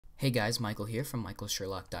Hey guys, Michael here from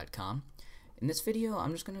michaelsherlock.com. In this video,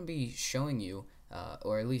 I'm just going to be showing you,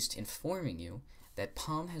 or at least informing you, that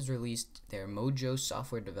Palm has released their Mojo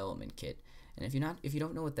software development kit. And if you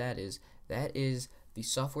don't know what that is the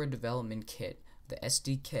software development kit, the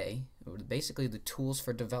SDK, or basically the tools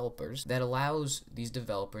for developers that allows these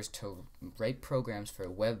developers to write programs for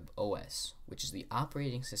webOS, which is the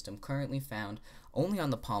operating system currently found only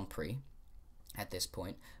on the Palm Pre at this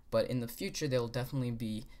point. But in the future, there will definitely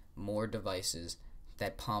be more devices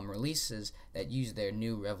that Palm releases that use their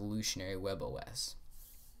new revolutionary webOS.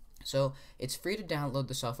 So it's free to download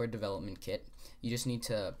the software development kit. You just need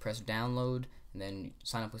to press download and then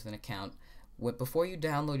sign up with an account. Before you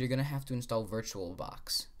download, you're going to have to install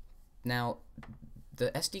VirtualBox. Now,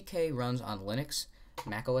 the SDK runs on Linux,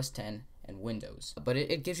 Mac OS X, and Windows, but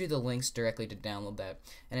it gives you the links directly to download that,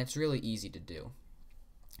 and it's really easy to do.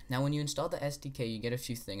 Now, when you install the SDK, you get a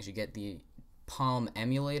few things. You get the Palm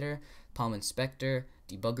Emulator, Palm Inspector,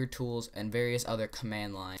 debugger tools, and various other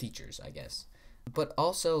command line features, I guess. But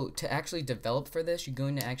also, to actually develop for this, you're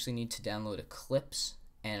going to actually need to download Eclipse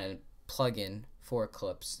and a plugin for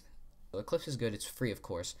Eclipse. So Eclipse is good, it's free of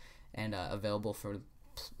course, and available for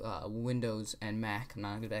Windows and Mac.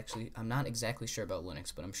 I'm not exactly sure about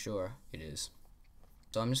Linux, but I'm sure it is.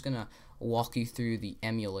 So I'm just gonna walk you through the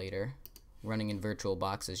emulator running in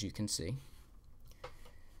VirtualBox, as you can see.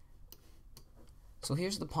 So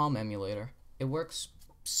here's the Palm emulator. It works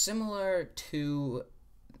similar to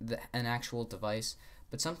an actual device,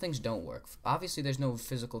 but some things don't work. Obviously, there's no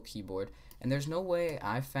physical keyboard, and there's no way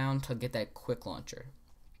I've found to get that quick launcher.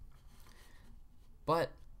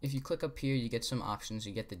 But if you click up here, you get some options.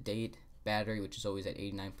 You get the date, battery, which is always at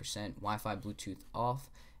 89%, Wi-Fi, Bluetooth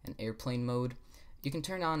off, and airplane mode. You can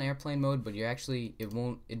turn on airplane mode, but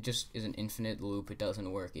it just is an infinite loop. It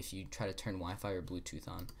doesn't work if you try to turn Wi-Fi or Bluetooth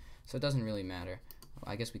on. So it doesn't really matter.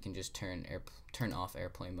 I guess we can just turn off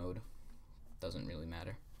airplane mode. Doesn't really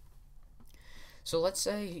matter. So let's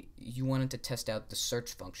say you wanted to test out the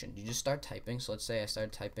search function. You just start typing. So let's say I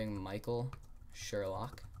started typing Michael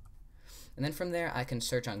Sherlock. And then from there I can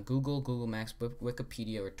search on Google, Google Maps,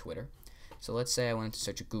 Wikipedia, or Twitter. So let's say I wanted to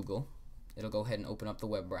search Google. It'll go ahead and open up the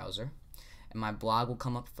web browser. And my blog will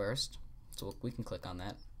come up first. So we can click on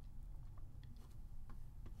that.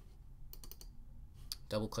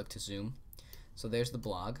 Double click to zoom. So there's the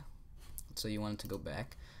blog. So you want it to go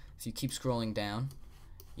back. If you keep scrolling down,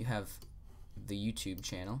 you have the YouTube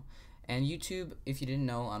channel. And YouTube, if you didn't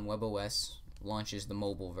know, on webOS launches the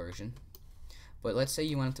mobile version. But let's say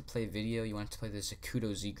you wanted to play video, you wanted to play the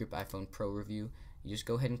Zacuto Z Grip iPhone Pro review. You just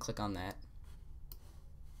go ahead and click on that.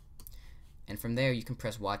 And from there you can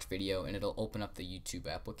press watch video and it'll open up the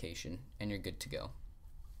YouTube application and you're good to go.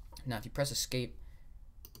 Now if you press escape,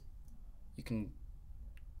 you can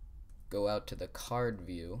go out to the card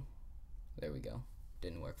view. There we go.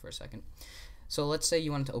 Didn't work for a second. So let's say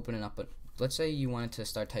you wanted to open it up, but let's say you wanted to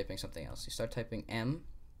start typing something else. You start typing M,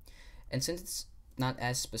 and since it's not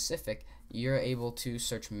as specific, you're able to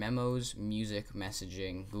search Memos, Music,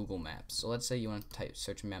 Messaging, Google Maps. So let's say you want to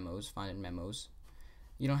search Memos, find in Memos.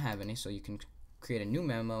 You don't have any, so you can create a new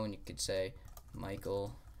memo and you could say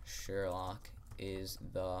Michael Sherlock is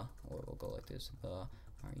the, or we'll go like this, the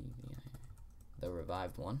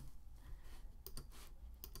revived one.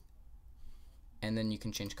 And then you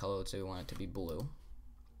can change color. Let's say we want it to be blue.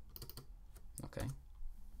 Okay.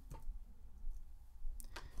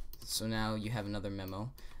 So now you have another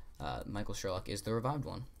memo. Michael Sherlock is the revived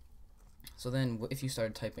one. So then if you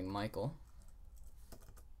started typing Michael,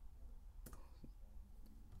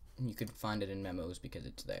 you could find it in Memos because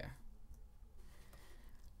it's there.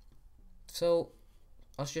 So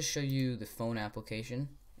I'll just show you the phone application.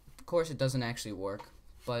 Of course it doesn't actually work,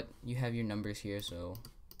 but you have your numbers here, so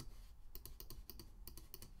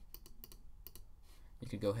you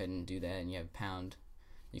could go ahead and do that, and you have pound.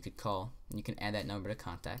 You could call, and you can add that number to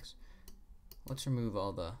contacts. Let's remove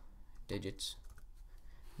all the digits.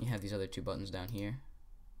 You have these other two buttons down here.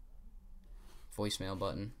 Voicemail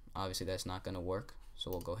button. Obviously that's not going to work, so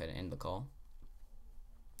we'll go ahead and end the call.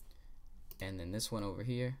 And then this one over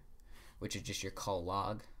here, which is just your call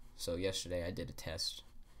log. So yesterday I did a test.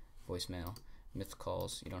 Voicemail, missed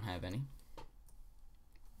calls, you don't have any.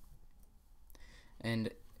 And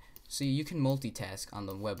see, you can multitask on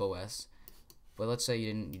the webOS, but let's say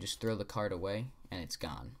you just throw the card away and it's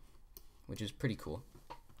gone, which is pretty cool.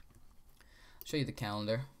 I'll show you the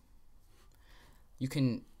calendar. You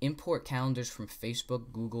can import calendars from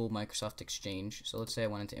Facebook, Google, Microsoft Exchange. So let's say I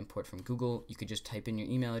wanted to import from Google. You could just type in your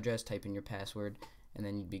email address, type in your password, and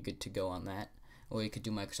then you'd be good to go on that. Or you could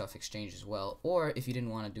do Microsoft Exchange as well. Or if you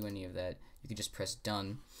didn't want to do any of that, you could just press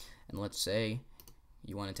done. And let's say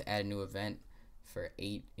you wanted to add a new event for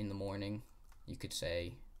 8 in the morning, you could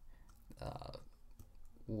say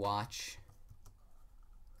watch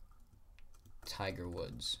Tiger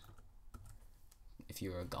Woods if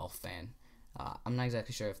you were a golf fan. I'm not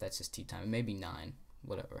exactly sure if that's his tee time. It may be 9,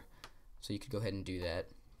 whatever. So you could go ahead and do that.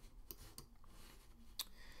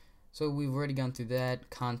 So we've already gone through that.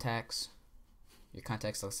 Contacts. Your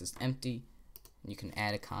contacts list is empty. You can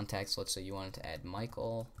add a contact. So let's say you wanted to add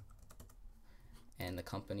Michael, and the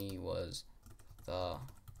company was the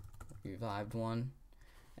Revived One,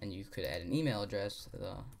 and you could add an email address,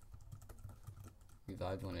 the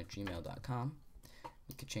revivedone@gmail.com.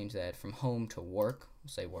 You could change that from home to work.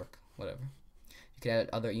 Say work, whatever. You could add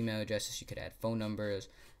other email addresses. You could add phone numbers.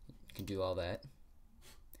 You can do all that.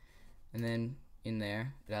 And then in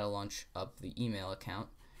there, that'll launch up the email account.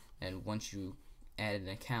 And once you add an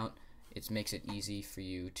account, it makes it easy for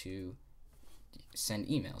you to send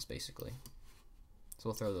emails, basically. So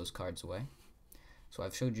we'll throw those cards away. So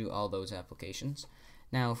I've showed you all those applications.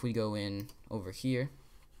 Now if we go in over here,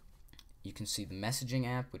 you can see the messaging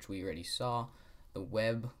app, which we already saw. The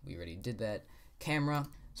web, we already did that. Camera,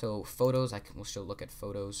 so photos, we'll show look at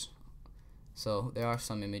photos. So there are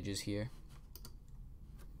some images here.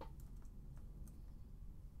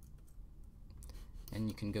 And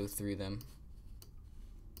you can go through them.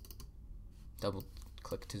 Double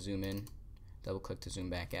click to zoom in, double click to zoom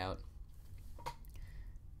back out.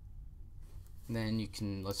 And then you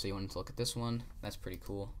can, let's say you wanted to look at this one. That's pretty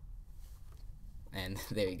cool. And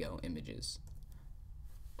there you go, images.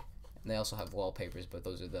 And they also have wallpapers, but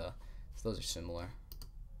those are similar.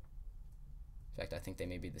 In fact, I think they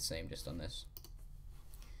may be the same just on this.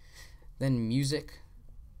 Then music.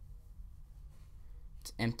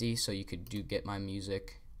 It's empty, so you could do Get My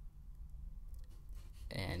Music,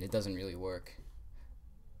 and it doesn't really work.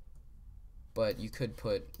 But you could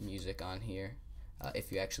put music on here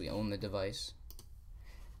if you actually own the device.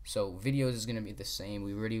 So videos is going to be the same.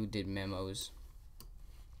 We already did memos.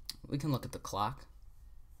 We can look at the clock.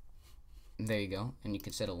 There you go, and you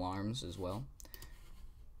can set alarms as well.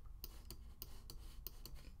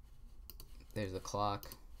 There's the clock,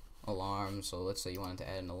 alarm. So let's say you wanted to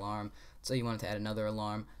add an alarm. Let's say you wanted to add another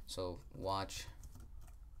alarm. So watch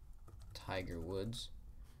Tiger Woods,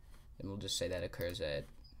 and we'll just say that occurs at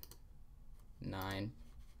 9.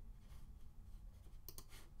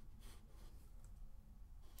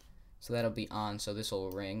 So that'll be on, so this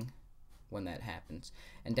will ring when that happens.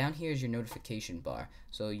 And down here is your notification bar.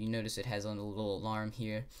 So you notice it has a little alarm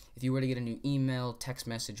here. If you were to get a new email, text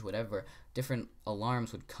message, whatever, different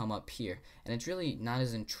alarms would come up here. And it's really not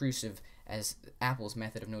as intrusive as Apple's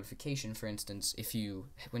method of notification. For instance,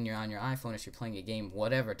 when you're on your iPhone, if you're playing a game,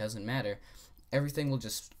 whatever, it doesn't matter. Everything will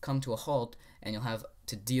just come to a halt, and you'll have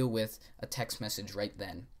to deal with a text message right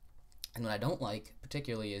then. And what I don't like,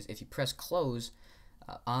 particularly, is if you press close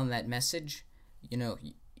on that message,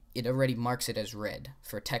 it already marks it as read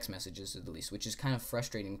for text messages at least, which is kind of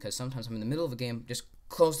frustrating because sometimes I'm in the middle of a game, just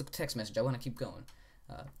close the text message, I want to keep going.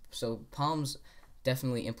 So Palm's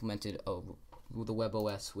definitely implemented the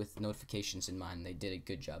webOS with notifications in mind. They did a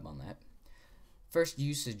good job on that. First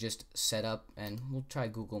use is just set up, and we'll try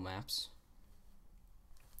Google Maps.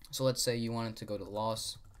 So let's say you wanted to go to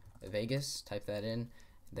Las Vegas, type that in,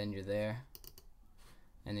 then you're there,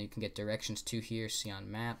 and then you can get directions to here, see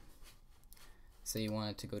on map. Say you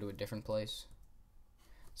wanted to go to a different place.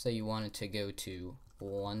 Say you wanted to go to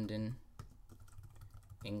London,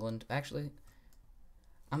 England. Actually,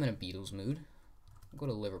 I'm in a Beatles mood. I'll go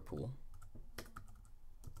to Liverpool,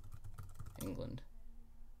 England,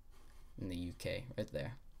 in the UK, right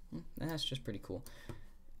there. And that's just pretty cool.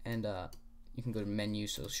 And you can go to menu,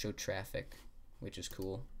 so show traffic, which is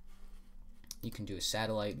cool. You can do a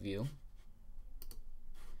satellite view.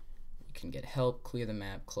 You can get help, clear the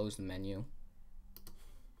map, close the menu.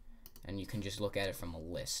 And you can just look at it from a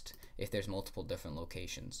list if there's multiple different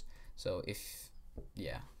locations. So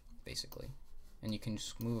basically. And you can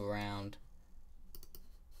just move around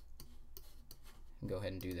and go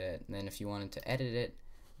ahead and do that. And then if you wanted to edit it,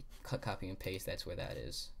 cut, copy, and paste, that's where that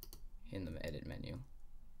is in the edit menu.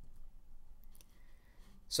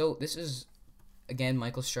 So this is, again,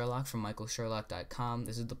 Michael Sherlock from michaelsherlock.com.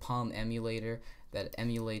 This is the Palm emulator that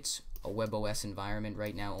emulates a webOS environment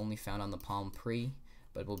right now, only found on the Palm Pre,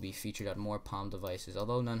 but will be featured on more Palm devices,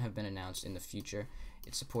 although none have been announced in the future.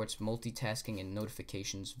 It supports multitasking and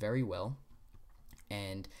notifications very well.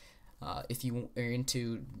 And if you are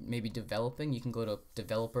into maybe developing, you can go to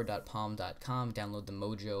developer.palm.com, download the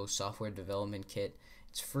Mojo software development kit.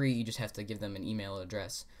 It's free, you just have to give them an email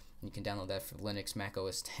address. You can download that for Linux, Mac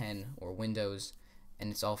OS X, or Windows,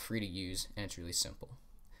 and it's all free to use, and it's really simple.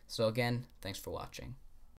 So again, thanks for watching.